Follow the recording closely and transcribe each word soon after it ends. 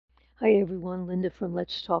Hi everyone, Linda from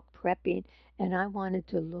Let's Talk Prepping, and I wanted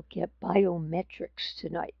to look at biometrics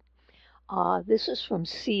tonight. This is from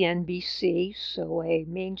CNBC, so a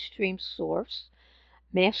mainstream source.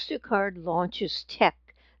 MasterCard launches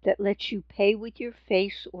tech that lets you pay with your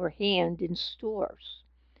face or hand in stores.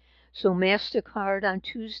 So MasterCard on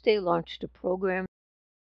Tuesday launched a program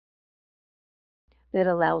that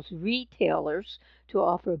allows retailers to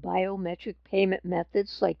offer biometric payment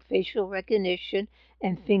methods like facial recognition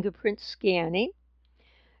and fingerprint scanning.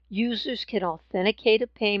 Users can authenticate a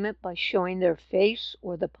payment by showing their face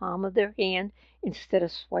or the palm of their hand instead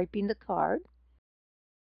of swiping the card.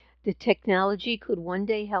 The technology could one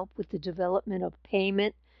day help with the development of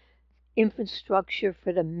payment infrastructure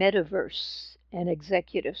for the metaverse, an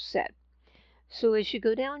executive said. So as you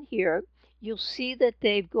go down here, you'll see that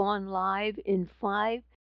they've gone live in five.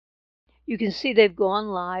 You can see they've gone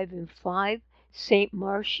live in 5 St.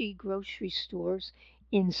 Marche grocery stores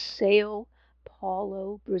in Sao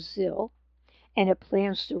Paulo, Brazil, and it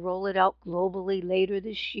plans to roll it out globally later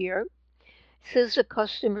this year. It says the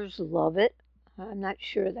customers love it. I'm not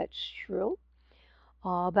sure that's true.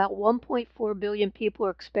 About 1.4 billion people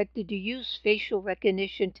are expected to use facial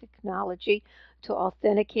recognition technology to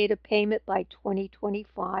authenticate a payment by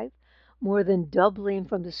 2025, more than doubling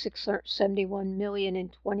from the 671 million in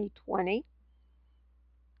 2020.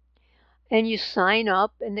 And you sign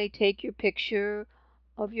up and they take your picture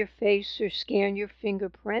of your face or scan your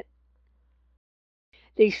fingerprint.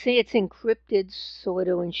 They say it's encrypted so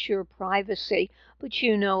it'll ensure privacy, but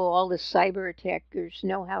you know all the cyber attackers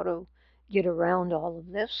know how to get around all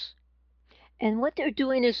of this. And what they're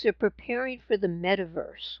doing is they're preparing for the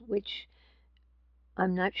metaverse, which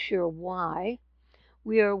I'm not sure why.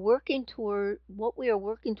 What we are working towards is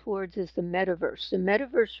the metaverse. The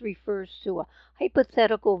metaverse refers to a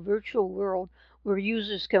hypothetical virtual world where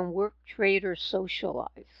users can work, trade, or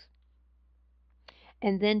socialize.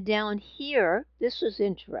 And then down here, this is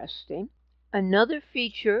interesting. Another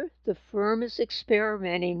feature the firm is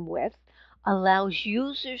experimenting with allows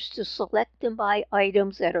users to select and buy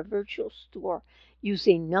items at a virtual store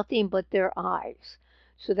using nothing but their eyes.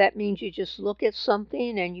 So that means you just look at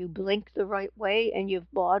something and you blink the right way and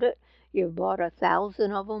you've bought it. You've bought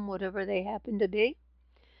 1,000 of them, whatever they happen to be.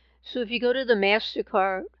 So if you go to the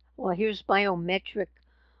MasterCard, well, here's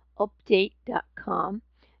biometricupdate.com.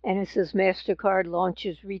 And it says MasterCard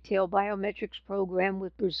launches retail biometrics program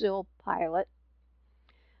with Brazil pilot.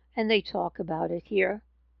 And they talk about it here.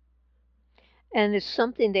 And it's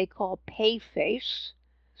something they call PayFace.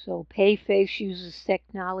 So PayFace uses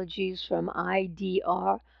technologies from ID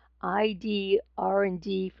R&D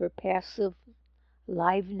for passive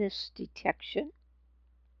liveness detection.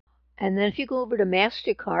 And then if you go over to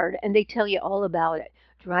MasterCard, and they tell you all about it.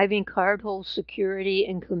 Driving cardholder security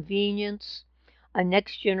and convenience, a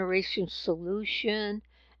next-generation solution,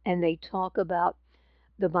 and they talk about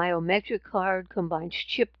the biometric card combines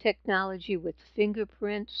chip technology with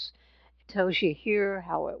fingerprints. It tells you here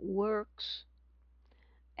how it works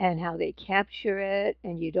and how they capture it,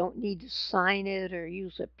 and you don't need to sign it or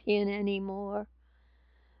use a PIN anymore.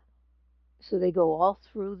 So they go all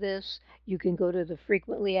through this. You can go to the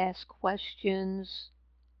frequently asked questions.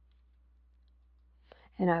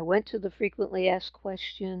 And I went to the frequently asked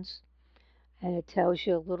questions, and it tells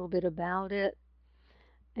you a little bit about it.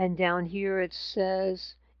 And down here it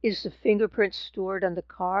says, is the fingerprint stored on the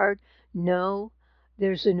card? No.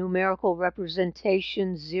 There's a numerical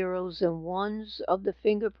representation, zeros and ones of the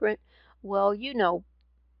fingerprint. Well, you know,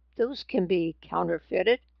 those can be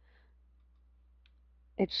counterfeited.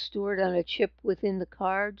 It's stored on a chip within the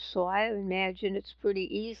card, so I imagine it's pretty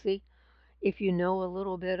easy if you know a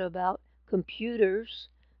little bit about computers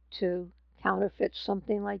to counterfeit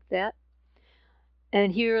something like that.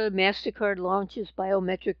 And here MasterCard launches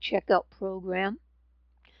biometric checkout program.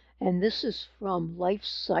 And this is from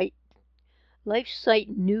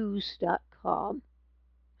lifesitenews.com.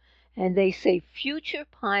 And they say future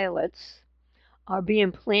pilots are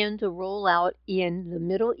being planned to roll out in the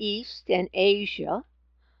Middle East and Asia.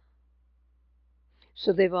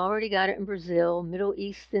 So they've already got it in Brazil, Middle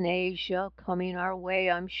East and Asia, coming our way,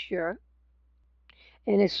 I'm sure.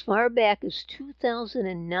 And as far back as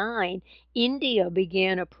 2009, India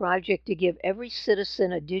began a project to give every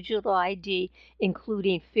citizen a digital ID,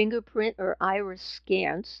 including fingerprint or iris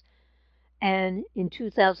scans. And in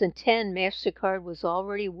 2010, MasterCard was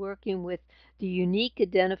already working with the Unique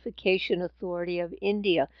Identification Authority of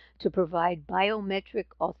India to provide biometric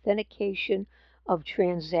authentication of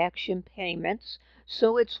transaction payments.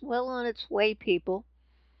 So it's well on its way, people.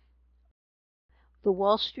 The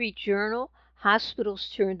Wall Street Journal, hospitals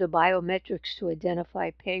turn to biometrics to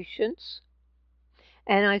identify patients.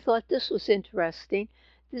 And I thought this was interesting.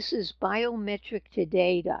 This is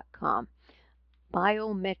biometrictoday.com.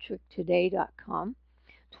 Biometrictoday.com.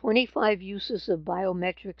 25 uses of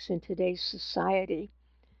biometrics in today's society.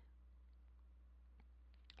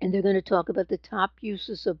 And they're going to talk about the top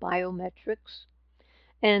uses of biometrics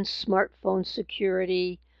and smartphone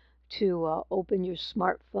security to open your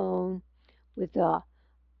smartphone with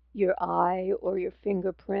your eye or your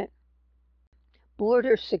fingerprint.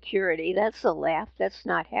 Border security, that's a laugh. That's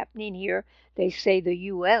not happening here. They say the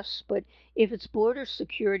U.S., but if it's border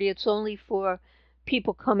security, it's only for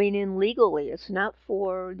people coming in legally. It's not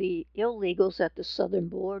for the illegals at the southern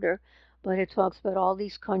border, but it talks about all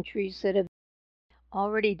these countries that have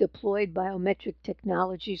already deployed biometric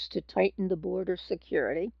technologies to tighten the border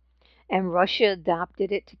security. And Russia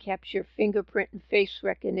adopted it to capture fingerprint and face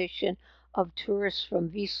recognition of tourists from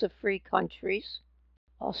visa-free countries.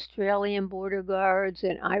 Australian border guards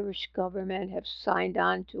and Irish government have signed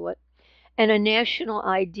on to it. And a national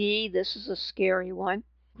ID, this is a scary one.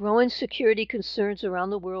 Growing security concerns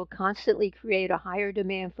around the world constantly create a higher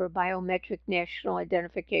demand for a biometric national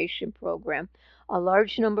identification program. A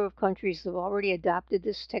large number of countries have already adopted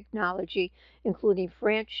this technology, including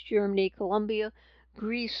France, Germany, Colombia,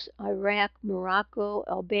 Greece, Iraq, Morocco,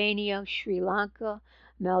 Albania, Sri Lanka,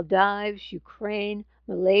 Maldives, Ukraine,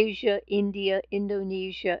 Malaysia, India,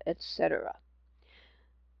 Indonesia, etc.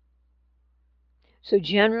 So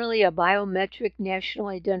generally, a biometric national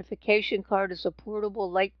identification card is a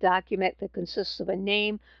portable, light document that consists of a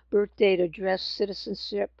name, birth date, address,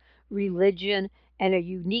 citizenship, religion, and a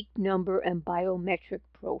unique number and biometric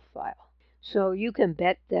profile. So you can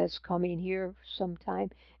bet that's coming here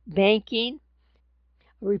sometime. Banking.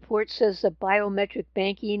 A report says that biometric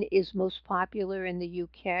banking is most popular in the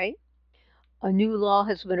UK. A new law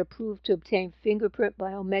has been approved to obtain fingerprint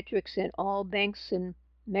biometrics in all banks in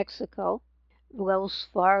Mexico. Wells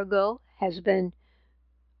Fargo has been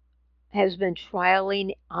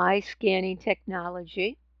trialing eye scanning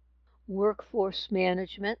technology. Workforce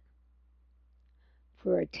management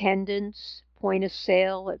for attendance, point of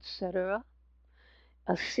sale, etc.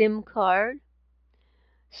 A SIM card.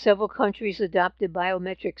 Several countries adopted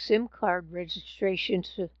biometric SIM card registration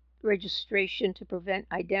to prevent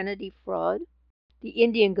identity fraud. The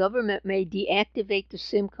Indian government may deactivate the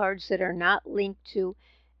SIM cards that are not linked to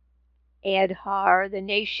Aadhaar, the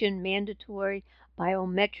nation mandatory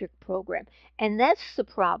biometric program. And that's the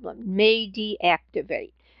problem, may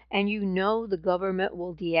deactivate. And you know the government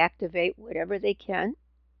will deactivate whatever they can.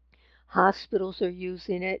 Hospitals are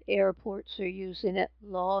using it, airports are using it,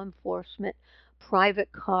 law enforcement,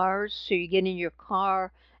 private cars. So you get in your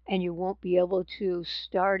car and you won't be able to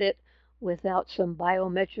start it without some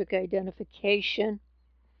biometric identification.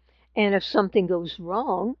 And if something goes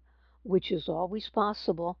wrong, which is always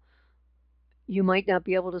possible, you might not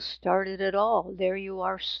be able to start it at all. There you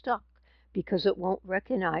are stuck because it won't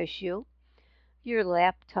recognize you. Your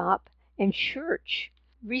laptop and church.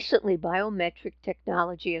 Recently, biometric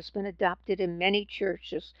technology has been adopted in many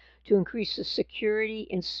churches to increase the security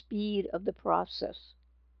and speed of the process.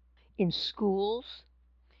 In schools,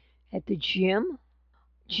 at the gym.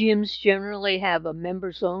 Gyms generally have a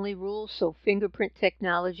members-only rule, so fingerprint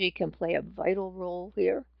technology can play a vital role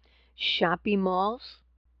here. Shopping malls.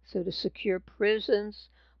 So to secure prisons,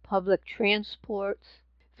 public transports,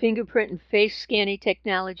 fingerprint and face scanning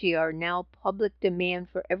technology are now public demand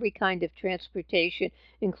for every kind of transportation,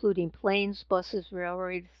 including planes, buses,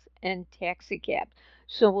 railroads, and taxicabs.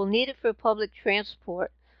 So we'll need it for public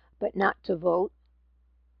transport, but not to vote.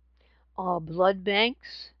 Blood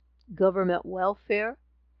banks, government welfare.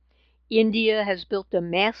 India has built a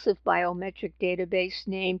massive biometric database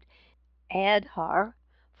named Aadhaar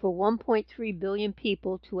for 1.3 billion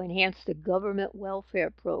people to enhance the government welfare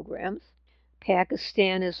programs.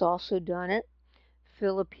 Pakistan has also done it.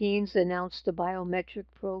 Philippines announced a biometric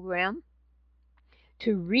program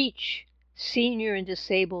to reach senior and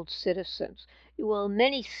disabled citizens. Well,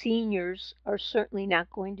 many seniors are certainly not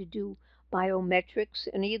going to do biometrics,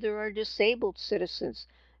 and neither are disabled citizens.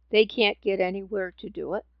 They can't get anywhere to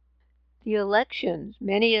do it. The elections.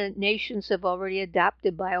 Many nations have already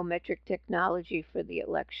adopted biometric technology for the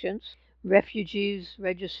elections. Refugees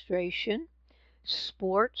registration,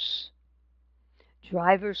 sports,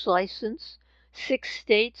 driver's license. 6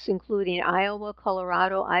 states, including Iowa,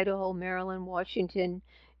 Colorado, Idaho, Maryland, Washington,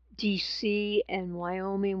 D.C., and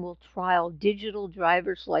Wyoming, will trial digital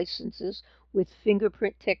driver's licenses with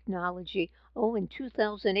fingerprint technology, in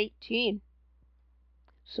 2018.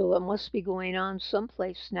 So it must be going on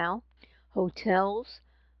someplace now. Hotels,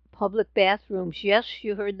 public bathrooms. Yes,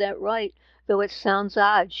 you heard that right. Though it sounds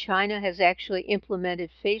odd, China has actually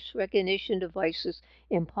implemented face recognition devices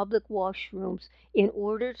in public washrooms in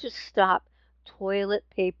order to stop toilet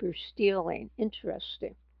paper stealing.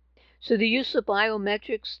 Interesting. So the use of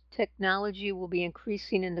biometrics technology will be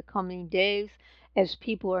increasing in the coming days as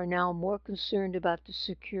people are now more concerned about the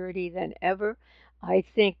security than ever. I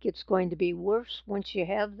think it's going to be worse once you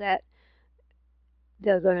have that.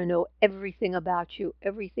 They're going to know everything about you,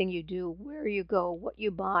 everything you do, where you go, what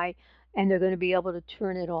you buy, and they're going to be able to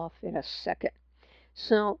turn it off in a second.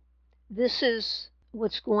 So this is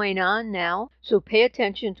what's going on now. So pay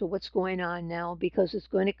attention to what's going on now because it's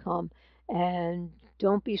going to come, and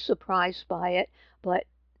don't be surprised by it, but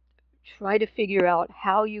try to figure out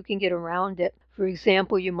how you can get around it. For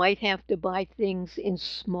example, you might have to buy things in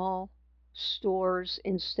small stores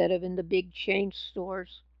instead of in the big chain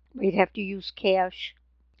stores. You'd have to use cash,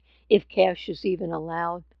 if cash is even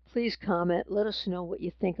allowed. Please comment. Let us know what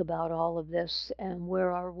you think about all of this and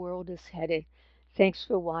where our world is headed. Thanks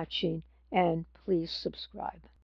for watching, and please subscribe.